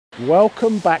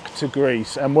Welcome back to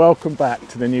Greece and welcome back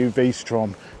to the new Vstrom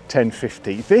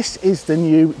 1050. This is the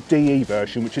new DE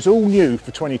version, which is all new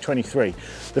for 2023.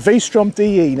 The Vstrom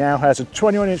DE now has a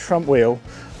 21-inch front wheel,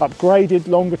 upgraded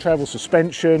longer travel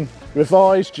suspension,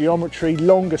 revised geometry,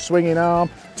 longer swinging arm,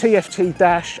 TFT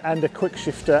dash and a quick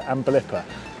shifter and blipper.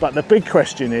 But the big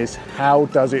question is, how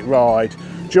does it ride?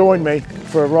 Join me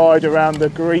for a ride around the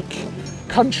Greek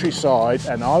countryside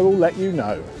and I will let you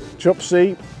know.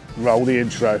 Chopsy, roll the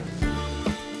intro.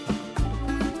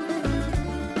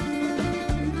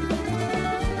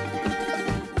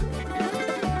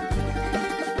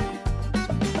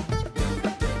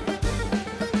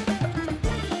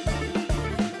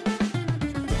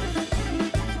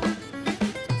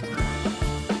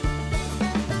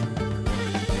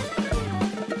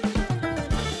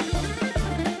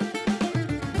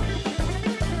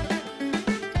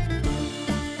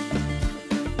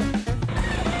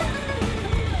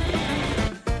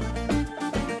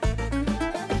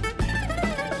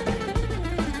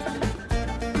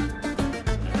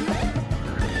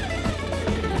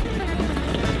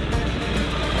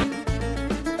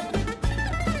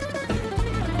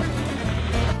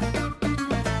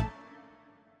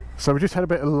 So we just had a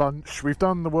bit of lunch. We've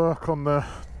done the work on the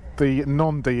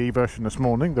non-DE version this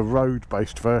morning, the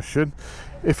road-based version.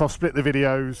 If I'll split the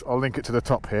videos, I'll link it to the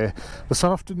top here. This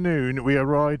afternoon we are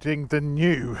riding the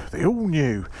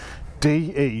all-new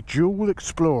DE Dual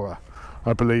Explorer,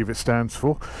 I believe it stands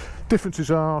for.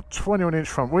 Differences are 21-inch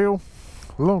front wheel,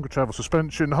 longer travel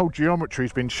suspension, the whole geometry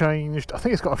has been changed. I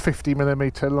think it's got a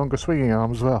 50mm longer swinging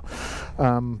arm as well.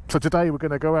 So today we're going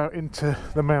to go out into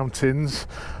the mountains.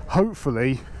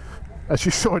 Hopefully, as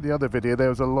you saw in the other video, there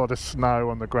was a lot of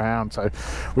snow on the ground, so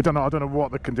I don't know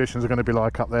what the conditions are going to be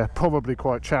like up there. Probably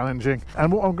quite challenging.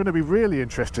 And what I'm going to be really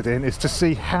interested in is to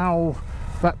see how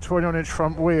that 21-inch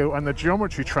front wheel and the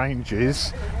geometry changes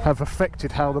have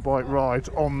affected how the bike rides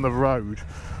on the road.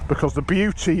 Because the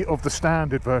beauty of the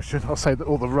standard version, I'll say that,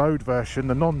 or the road version,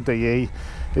 the non-DE,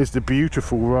 is the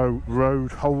beautiful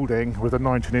road holding with a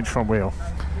 19-inch front wheel.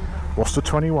 What's the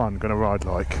 21 going to ride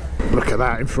like? Look at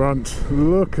that in front.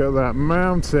 Look at that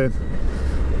mountain.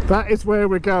 That is where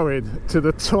we're going, to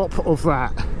the top of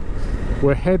that.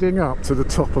 We're heading up to the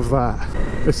top of that.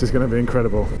 This is going to be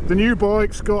incredible. The new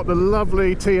bike's got the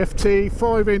lovely TFT,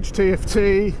 5-inch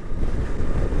TFT.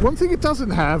 One thing it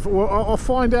doesn't have, or I'll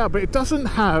find out, but it doesn't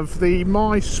have the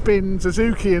MySpin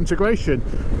Suzuki integration.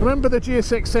 Remember the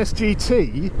GSX-S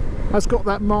GT has got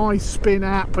that MySpin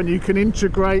app and you can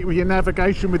integrate with your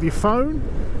navigation with your phone?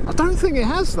 I don't think it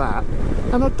has that,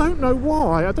 and I don't know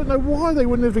why. I don't know why they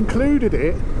wouldn't have included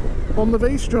it on the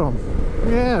Vstrom.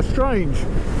 Yeah, strange.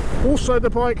 Also, the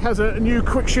bike has a new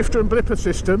quick shifter and blipper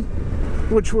system,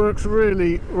 which works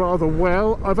really rather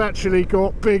well. I've actually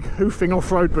got big hoofing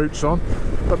off-road boots on,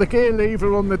 but the gear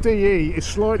lever on the DE is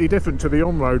slightly different to the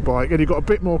on-road bike, and you've got a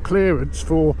bit more clearance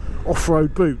for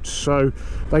off-road boots, so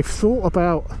they've thought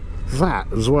about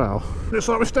that as well. Looks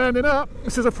like we're standing up.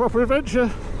 This is a proper adventure.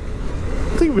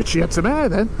 I think Richie had some air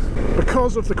then.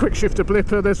 Because of the quick shifter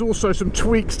blipper, there's also some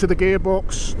tweaks to the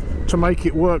gearbox to make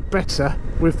it work better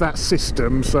with that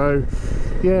system. So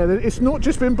yeah, it's not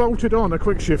just been bolted on a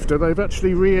quick shifter, they've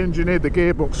actually re-engineered the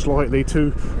gearbox slightly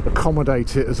to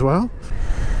accommodate it as well.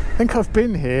 I think I've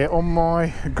been here on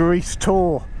my Greece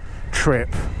tour trip.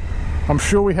 I'm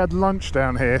sure we had lunch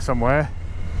down here somewhere.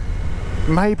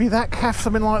 Maybe that cafe,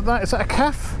 something like that. Is that a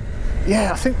cafe?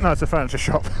 Yeah, I think, no, it's a furniture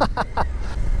shop.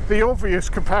 The obvious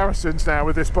comparisons now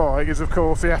with this bike is, of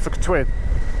course, the Africa Twin.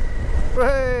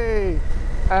 Hey!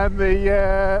 And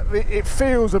it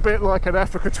feels a bit like an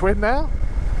Africa Twin now.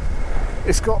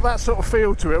 It's got that sort of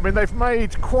feel to it. I mean, they've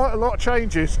made quite a lot of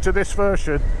changes to this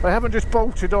version. They haven't just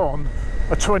bolted on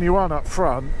a 21 up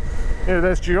front. You know,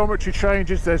 there's geometry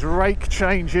changes, there's rake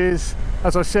changes.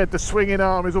 As I said, the swinging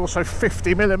arm is also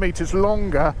 50mm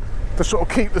longer to sort of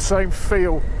keep the same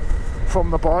feel from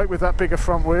the bike with that bigger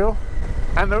front wheel.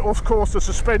 And of course the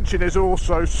suspension is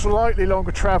also slightly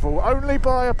longer travel, only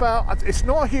by about, it's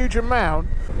not a huge amount,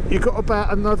 you've got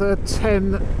about another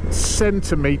 10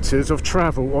 centimetres of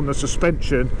travel on the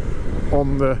suspension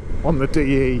on the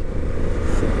DE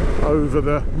over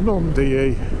the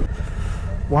non-DE.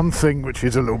 One thing which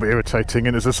is a little bit irritating,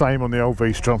 and it's the same on the old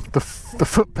Vstrom, the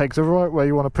foot pegs are right where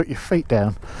you want to put your feet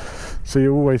down. So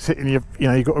you're always hitting you've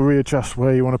got to readjust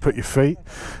where you want to put your feet.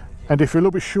 And if you're a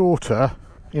little bit shorter,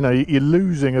 you know, you're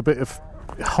losing a bit of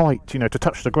height, you know, to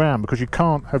touch the ground, because you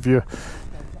can't have your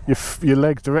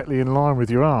legs directly in line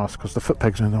with your arse because the foot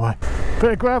pegs are in the way.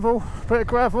 Bit of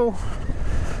gravel.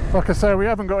 Like I say, we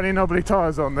haven't got any knobbly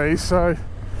tyres on these, so,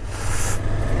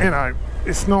 you know,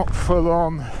 it's not full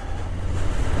on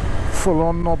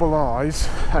full-on knobble eyes.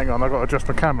 Hang on, I've got to adjust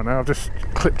my camera now. I've just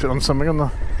clipped it on something on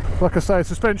the... Like I say,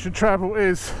 suspension travel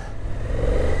is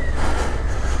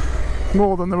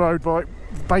more than the road bike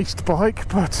based bike,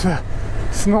 but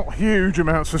it's not huge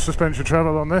amounts of suspension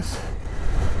travel on this.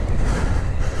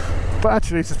 But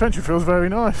actually, suspension feels very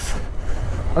nice.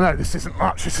 I know this isn't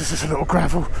much, this is just a little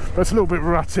gravel, but it's a little bit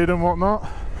rutted and whatnot.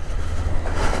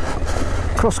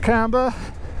 Cross camber.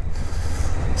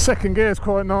 Second gear is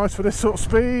quite nice for this sort of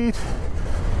speed.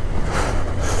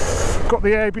 Got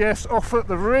the ABS off at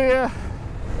the rear,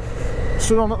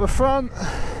 still on at the front.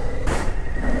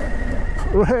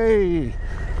 Hey,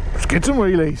 skids and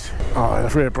wheelies. Oh, the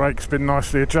rear brake's been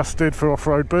nicely adjusted for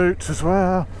off-road boots as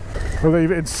well. We'll leave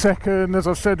it in second. As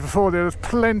I've said before, there's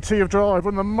plenty of drive.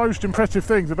 One of the most impressive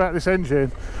things about this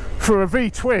engine for a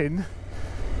V-twin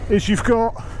is you've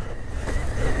got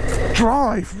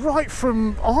drive right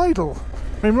from idle.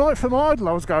 I mean, right from idle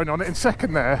I was going on it in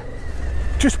second there.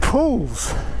 Just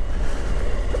pulls.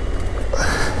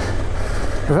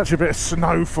 There's actually a bit of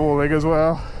snow falling as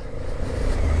well.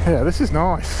 Yeah, this is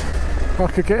nice. I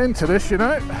could get into this, you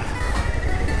know.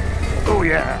 Oh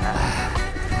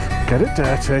yeah. Get it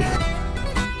dirty.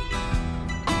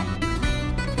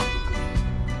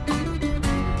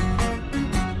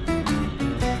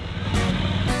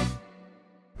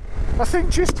 I think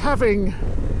just having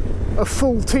a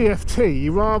full TFT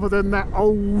rather than that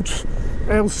old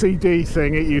LCD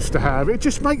thing it used to have, it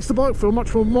just makes the bike feel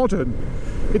much more modern.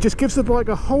 It just gives the bike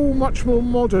a whole much more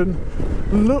modern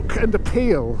look and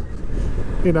appeal.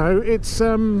 You know, it's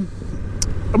I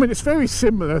mean, it's very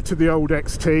similar to the old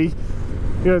XT,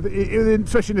 you know,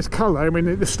 especially in this colour. I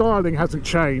mean, the styling hasn't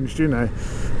changed, you know,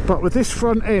 but with this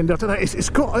front end, I don't know,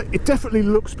 it definitely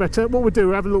looks better. What we'll do,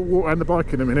 we'll have a little walk around the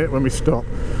bike in a minute when we stop,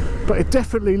 but it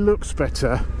definitely looks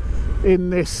better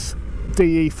in this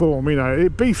DE form. You know,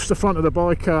 it beefs the front of the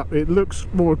bike up, it looks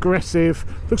more aggressive,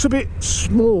 looks a bit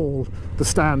small, the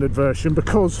standard version,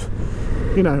 because,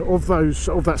 you know, of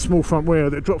that small front wheel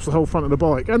that drops the whole front of the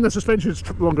bike, and the suspension's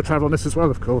longer travel on this as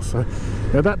well, of course. So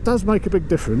yeah, that does make a big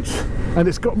difference, and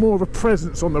it's got more of a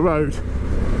presence on the road,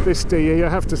 this DE, I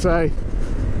have to say.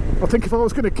 I think if I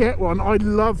was going to get one, I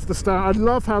love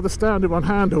how the standard one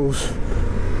handles,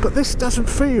 but this doesn't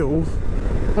feel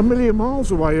a million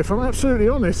miles away, if I'm absolutely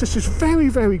honest. This is very,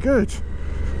 very good.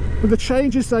 And the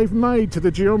changes they've made to the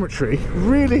geometry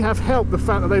really have helped the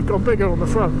fact that they've gone bigger on the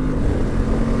front.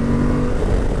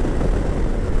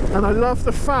 And I love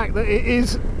the fact that it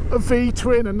is a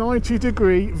V-twin, a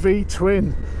 90-degree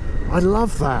V-twin. I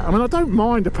love that. I mean, I don't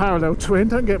mind a parallel twin,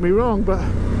 don't get me wrong, but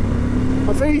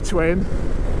a V-twin,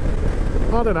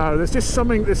 I don't know, there's just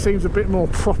something that seems a bit more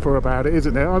proper about it,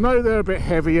 isn't there? I know they're a bit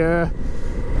heavier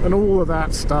and all of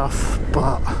that stuff,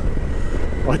 but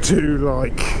I do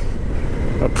like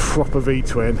a proper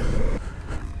V-twin.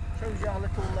 Shows you how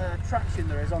little traction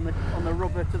there is on the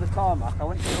rubber to the tarmac. I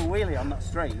went to a wheelie on that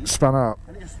straight. Spun up.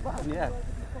 And it just spun, yeah.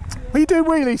 What are you doing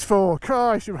wheelies for?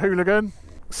 Christ, you hooligan.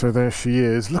 So there she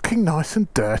is, looking nice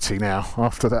and dirty now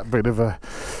after that bit of a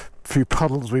few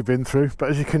puddles we've been through.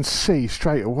 But as you can see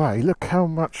straight away, look how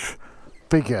much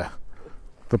bigger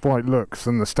the bike looks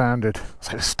than the standard. I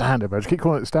say the standard version, I keep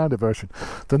calling it the standard version.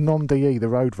 The non-DE, the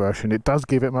road version, it does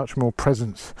give it much more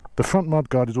presence. The front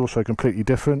mudguard is also completely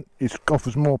different. It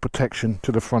offers more protection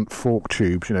to the front fork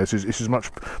tubes. You know, this is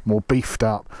much more beefed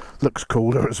up, looks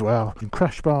cooler as well. And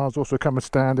crash bars also come as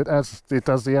standard, as it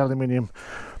does the aluminium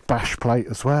bash plate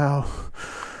as well.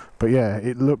 But yeah,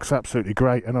 it looks absolutely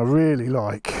great, and I really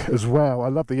like as well, I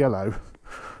love the yellow,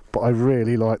 but I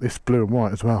really like this blue and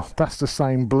white as well. That's the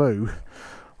same blue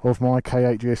of my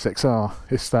K8 GSXR.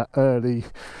 It's that early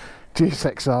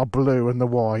GSXR blue and the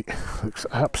white. Looks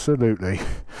absolutely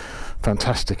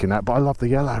fantastic in that, but I love the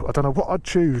yellow. I don't know what I'd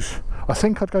choose. I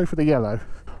think I'd go for the yellow.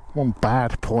 One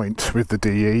bad point with the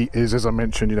DE is, as I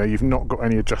mentioned, you know, you've not got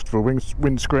any adjustable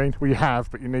windscreen. Well, you have,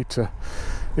 but you need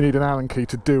an Allen key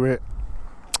to do it.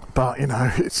 But you know,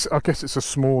 I guess it's a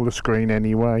smaller screen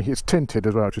anyway. It's tinted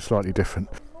as well, which is slightly different.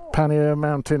 Pannier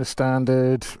mounting a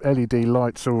standard, LED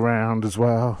lights all round as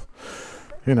well.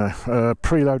 You know,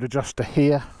 preload adjuster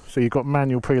here, so you've got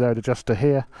manual preload adjuster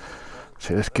here.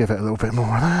 So let's give it a little bit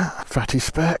more of that. Fatty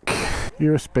spec.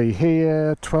 USB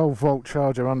here, 12 volt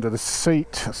charger under the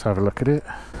seat. Let's have a look at it.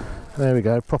 There we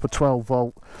go, proper 12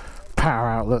 volt power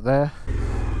outlet there.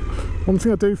 One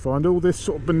thing I do find, all this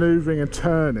sort of manoeuvring and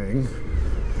turning,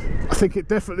 I think it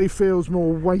definitely feels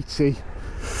more weighty.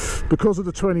 Because of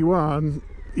the 21,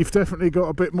 you've definitely got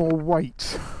a bit more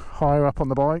weight higher up on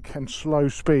the bike, and slow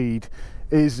speed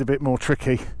is a bit more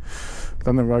tricky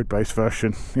than the road-based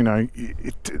version. You know,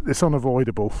 it's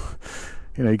unavoidable.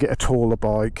 you know, you get a taller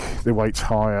bike, the weight's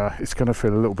higher, it's going to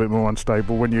feel a little bit more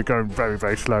unstable when you're going very,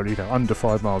 very slowly, you know, under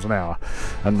 5 miles an hour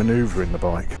and manoeuvring the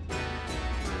bike.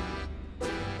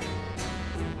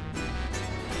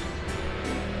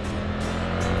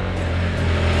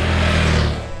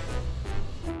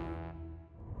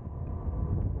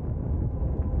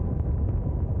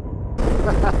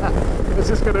 This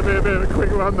is going to be a bit of a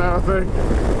quick run now, I think.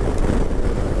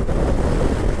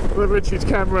 The Richie's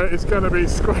camera is going to be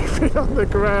scraping on the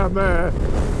ground there.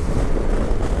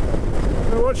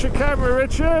 Now watch your camera,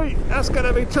 Richie. That's going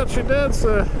to be touch and down,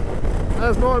 sir.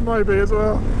 As mine may be as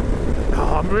well.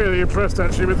 Oh, I'm really impressed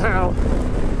actually with how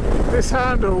this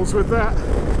handles with that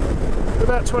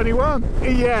 21.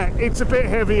 Yeah, it's a bit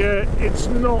heavier. It's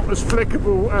not as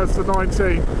flickable as the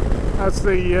 19, as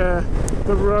the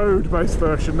road-based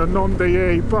version, the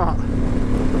non-DE, but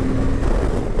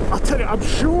I'll tell you, I'm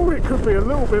sure it could be a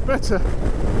little bit better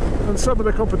than some of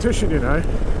the competition, you know.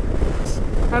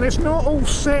 And it's not all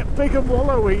set big and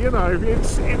wallowy, you know.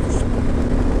 It's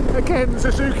again,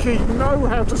 Suzuki know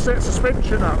how to set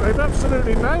suspension up. They've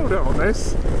absolutely nailed it on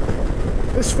this.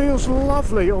 This feels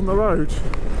lovely on the road.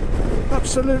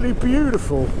 Absolutely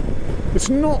beautiful. It's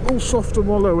not all soft and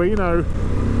wallowy, you know.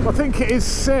 I think it is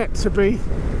set to be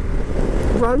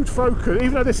road focused,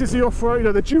 even though this is the off-road, you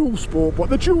know, the dual sport, but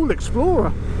the dual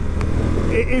Explorer,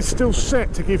 it is still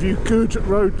set to give you good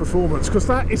road performance, because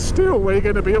that is still where you're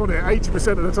going to be on it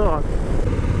 80% of the time.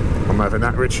 I'm having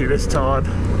that, Richie, this time.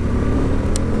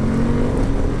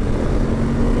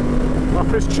 Up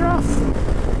his chuff.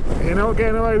 You're not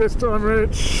getting away this time,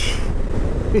 Rich.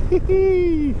 Let's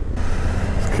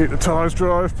keep the tyres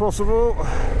dry if possible.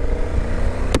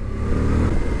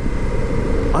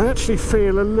 I actually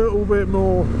feel a little bit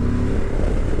more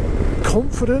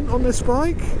confident on this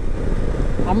bike.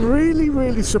 I'm really,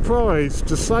 really surprised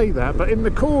to say that, but in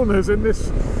the corners, in this,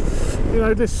 you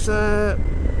know, this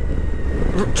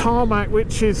tarmac,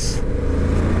 which is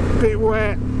a bit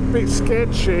wet, a bit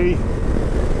sketchy,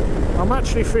 I'm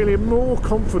actually feeling more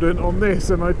confident on this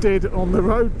than I did on the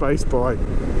road-based bike.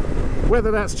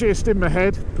 Whether that's just in my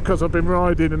head, because I've been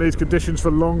riding in these conditions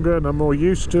for longer and I'm more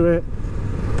used to it,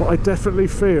 but I definitely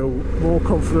feel more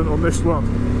confident on this one.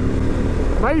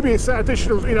 Maybe it's that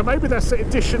additional, you know, maybe that's the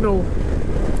additional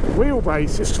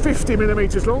wheelbase. It's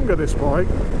 50mm longer, this bike.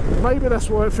 Maybe that's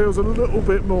why it feels a little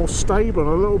bit more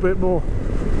stable, a little bit more,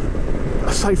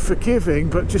 I say forgiving,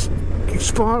 but just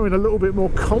inspiring a little bit more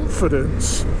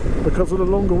confidence because of the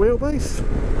longer wheelbase.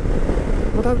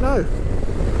 I don't know.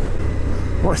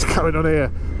 What's going on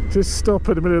here? Just stop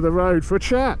in the middle of the road for a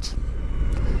chat.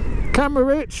 Camera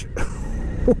Rich.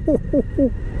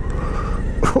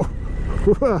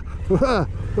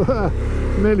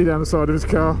 Nearly down the side of his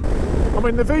car. I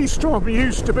mean, the V-Strom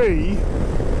used to be,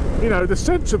 you know, the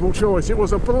sensible choice. It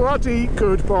was a bloody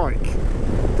good bike.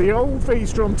 The old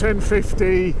V-Strom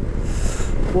 1050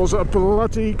 was a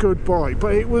bloody good bike,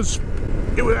 but it was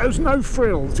no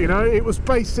frills, you know. It was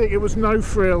basic, it was no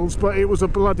frills, but it was a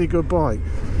bloody good bike.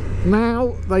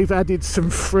 Now they've added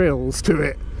some frills to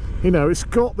it. You know, it's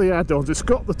got the add-ons, it's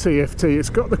got the TFT, it's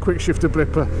got the quick shifter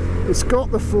blipper, it's got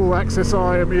the full access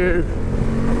IMU,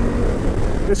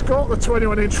 it's got the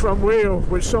 21-inch front wheel,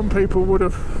 which some people would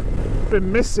have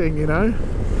been missing, you know.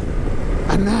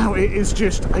 And now it is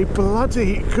just a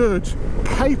bloody good,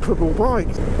 capable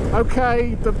bike.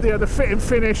 Okay, the fit and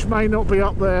finish may not be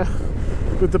up there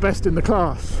with the best in the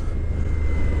class,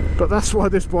 but that's why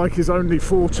this bike is only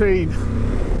 14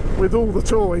 with all the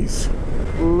toys.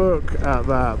 Look at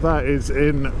that, that is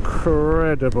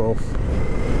incredible.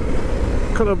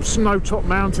 Kind of snow-top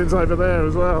mountains over there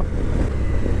as well.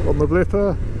 On the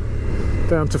blipper,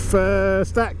 down to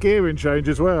first. That gearing change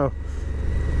as well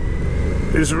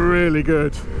is really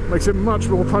good. Makes it much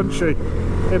more punchy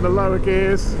in the lower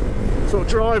gears. Sort of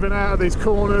driving out of these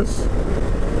corners.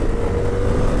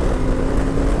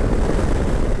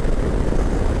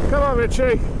 Come on,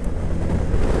 Richie.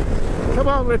 Come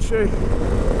on, Richie.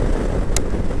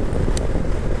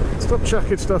 Stop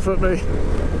chucking stuff at me.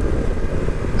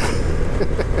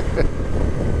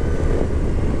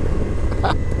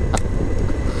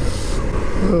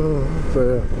 Oh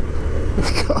dear.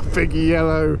 He's got a big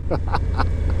yellow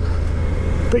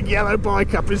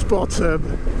bike up his bottom.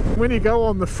 When you go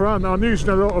on the front, I'm using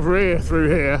a lot of rear through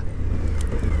here,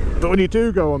 but when you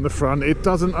do go on the front, it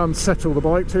doesn't unsettle the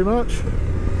bike too much.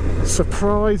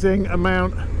 Surprising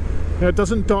amount. You know, it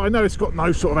doesn't die. I know it's got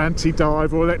no sort of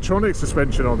anti-dive or electronic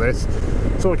suspension on this,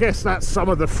 so I guess that's some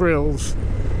of the frills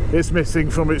it's missing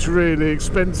from its really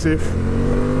expensive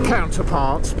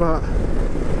counterparts, but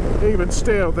even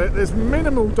still, there's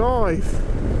minimal dive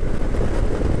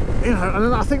You know,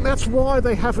 and I think that's why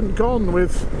they haven't gone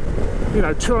with, you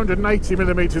know, 280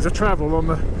 millimeters of travel on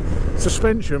the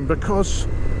suspension, because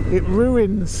it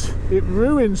ruins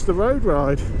the road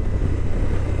ride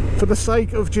for the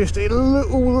sake of just a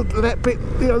little bit,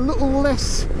 you know, a little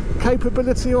less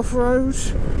capability off-road.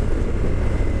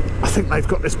 I think they've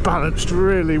got this balanced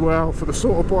really well for the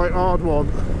sort of bike I'd want,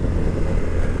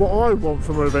 what I want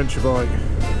from an adventure bike.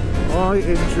 I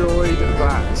enjoyed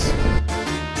that.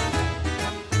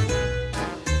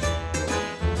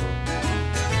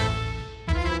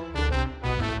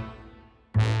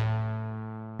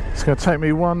 It's going to take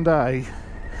me 1 day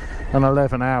and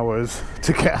 11 hours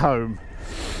to get home.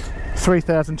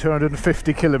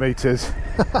 3,250 kilometres.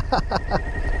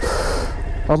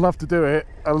 I'd love to do it.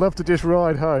 I'd love to just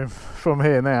ride home from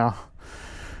here now.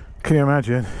 Can you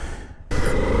imagine?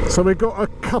 So we've got a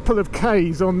couple of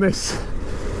Ks on this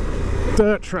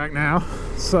dirt track now.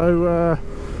 So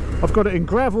I've got it in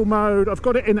gravel mode, I've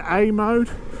got it in A mode,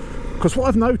 because what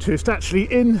I've noticed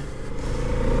actually in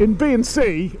B and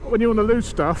C, when you want to lose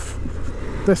stuff,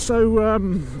 they're so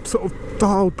sort of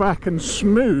dialed back and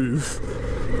smooth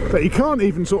that you can't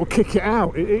even sort of kick it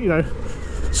out, you know.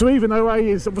 So even though A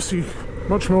is obviously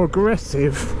much more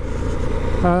aggressive,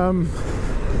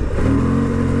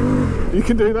 you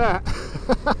can do that.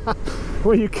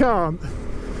 Well, you can't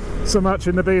so much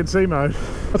in the B and C mode.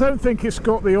 I don't think it's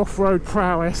got the off-road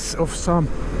prowess of some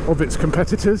of its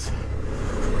competitors,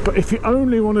 but if you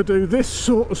only want to do this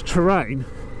sort of terrain,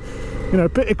 you know, a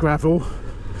bit of gravel,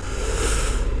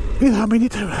 you know, I mean,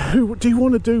 do you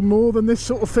want to do more than this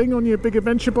sort of thing on your big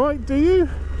adventure bike, do you?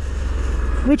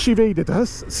 Richie Vida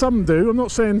does, some do, I'm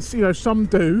not saying, you know, some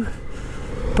do,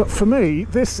 but for me,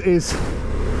 this is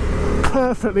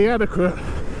perfectly adequate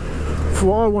for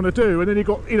what I want to do. And then you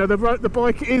got, you know, the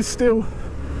bike is still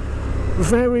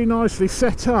very nicely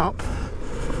set up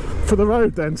for the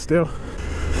road then still.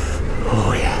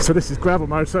 Oh yeah, so this is gravel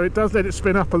mode, so it does let it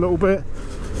spin up a little bit.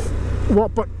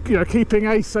 But you know, keeping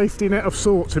a safety net of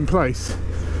sorts in place.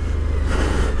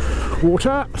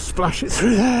 Water, splash it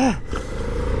through there.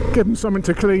 Give them something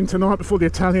to clean tonight before the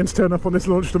Italians turn up on this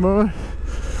launch tomorrow.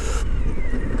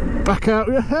 Back out,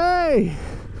 hey!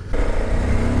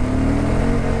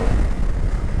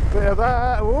 Bit of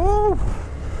that. Ooh.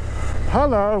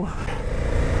 Hello.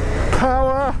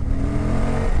 Power.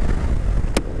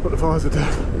 Put the visor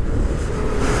down.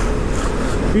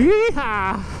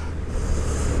 Yeehaw!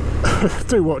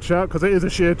 Do watch out, because it is a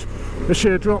sheer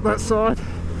drop that side.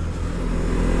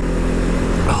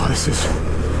 Oh, this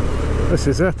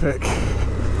is epic.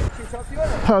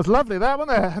 That was lovely, that,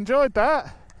 wasn't it? Enjoyed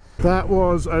that. That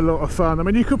was a lot of fun. I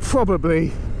mean, you could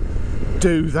probably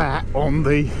do that on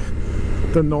the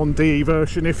non-DE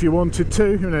version if you wanted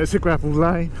to. You know, it's a gravel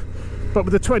lane, but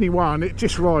with the 21, it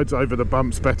just rides over the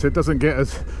bumps better. It doesn't get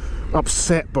as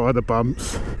upset by the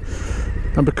bumps,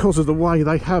 and because of the way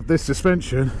they have this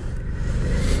suspension,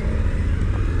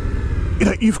 you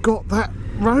know, you've got that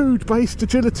road-based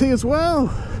agility as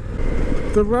well.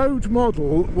 The road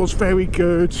model was very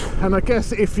good, and I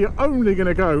guess if you're only going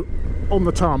to go on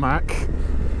the tarmac,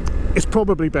 it's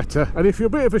probably better, and if you're a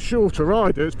bit of a shorter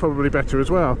rider, it's probably better as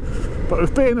well. But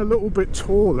with being a little bit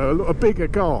taller, a bigger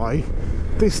guy,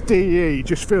 this DE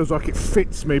just feels like it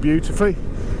fits me beautifully,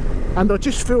 and I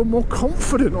just feel more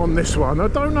confident on this one. I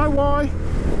don't know why.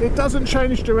 It doesn't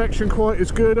change direction quite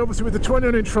as good. Obviously with the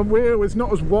 21-inch front wheel, it's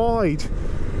not as wide.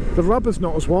 The rubber's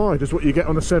not as wide as what you get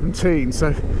on a 17.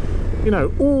 So, you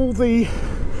know, all the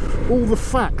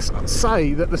facts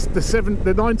say that the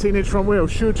 19-inch front wheel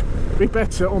should be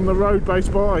better on the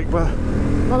road-based bike. But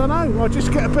I don't know. I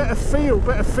just get a better feel,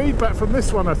 better feedback from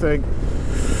this one. I think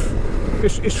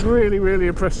it's really, really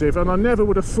impressive, and I never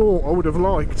would have thought I would have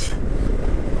liked,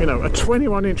 you know, a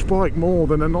 21-inch bike more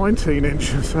than a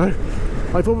 19-inch. So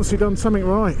I've obviously done something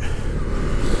right.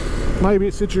 Maybe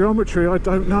it's the geometry, I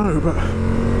don't know, but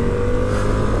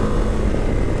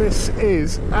this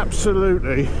is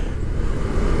absolutely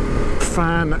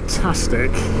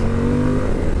fantastic.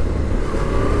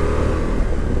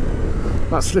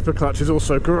 That slipper clutch is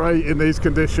also great in these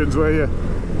conditions where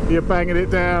you're banging it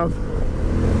down,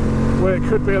 where it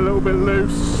could be a little bit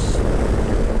loose.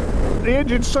 The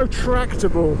engine's so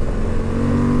tractable.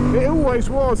 It always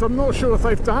was. I'm not sure if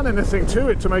they've done anything to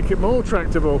it to make it more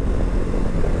tractable.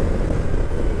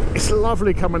 It's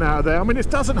lovely coming out of there. I mean, it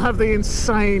doesn't have the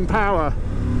insane power,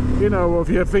 you know, of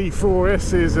your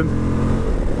V4S's and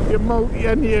your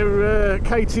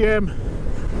KTM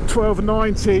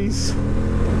 1290s,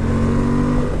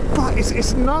 but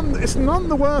it's none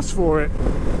the worse for it.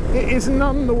 It is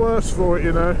none the worse for it,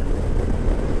 you know.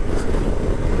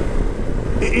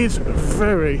 It is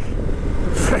very,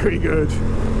 very good.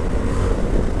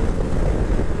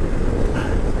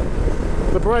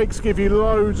 The brakes give you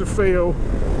loads of feel,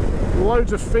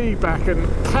 loads of feedback and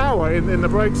power in the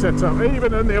brake setup,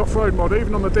 even in the off-road mod,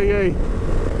 even on the DE.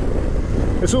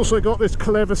 It's also got this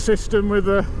clever system with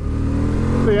the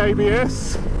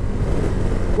ABS,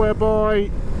 whereby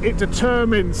it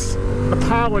determines the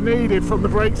power needed from the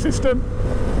brake system,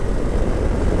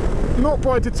 not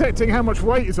by detecting how much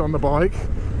weight is on the bike,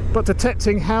 but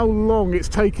detecting how long it's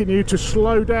taken you to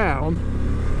slow down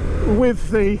with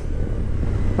the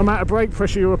amount of brake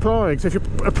pressure you're applying. So if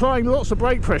you're applying lots of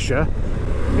brake pressure,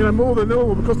 you know, more than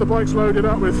normal, because the bike's loaded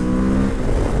up with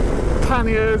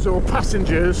panniers or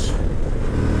passengers,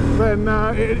 then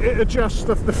it adjusts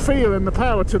the feel and the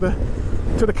power to the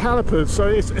calipers. So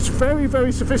it's very,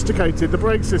 very sophisticated, the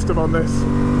brake system on this.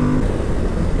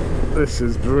 This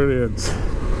is brilliant.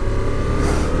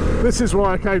 This is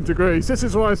why I came to Greece. This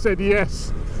is why I said yes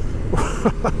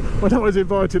when I was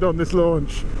invited on this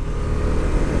launch,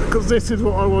 because this is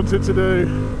what I wanted to do,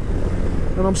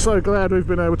 and I'm so glad we've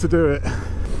been able to do it.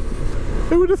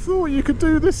 Who would have thought you could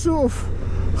do this sort of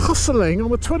hustling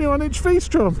on a 21-inch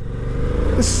V-Strom?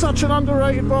 It's such an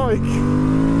underrated bike.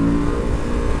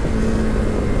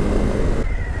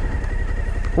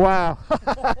 Wow.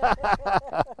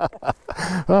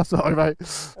 That's all right,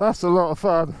 mate. That's a lot of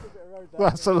fun.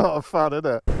 That's a lot of fun, isn't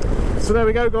it? So there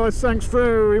we go, guys. Thanks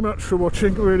very much for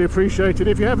watching. Really appreciate it.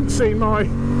 If you haven't seen my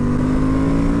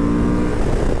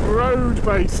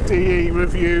road-based DE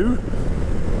review,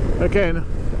 again,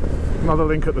 another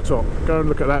link at the top. Go and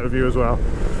look at that review as well.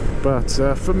 But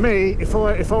for me, if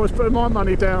I was putting my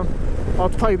money down,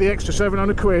 I'd pay the extra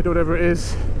 700 quid or whatever it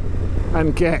is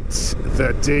and get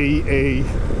the DE.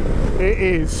 It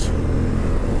is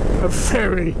a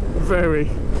very, very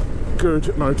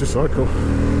good motorcycle.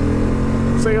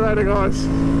 See you later, guys.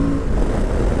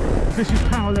 This is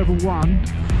power level 1,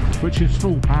 which is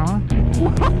full power.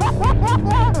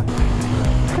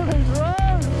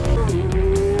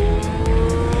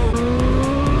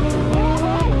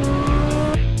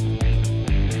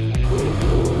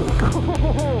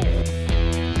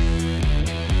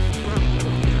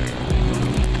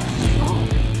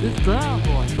 It's down,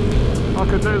 boy. I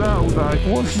could do that all day.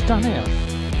 What have you done here?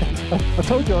 I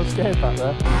told you I was scared back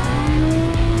there.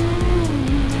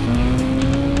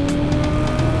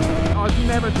 I've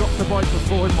never dropped a bike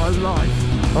before in my life.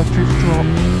 I've just dropped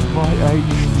my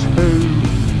H2.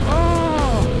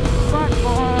 Oh!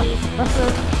 Backfire! That's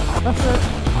it! That's it!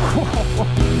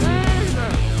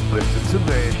 Listen to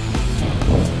this.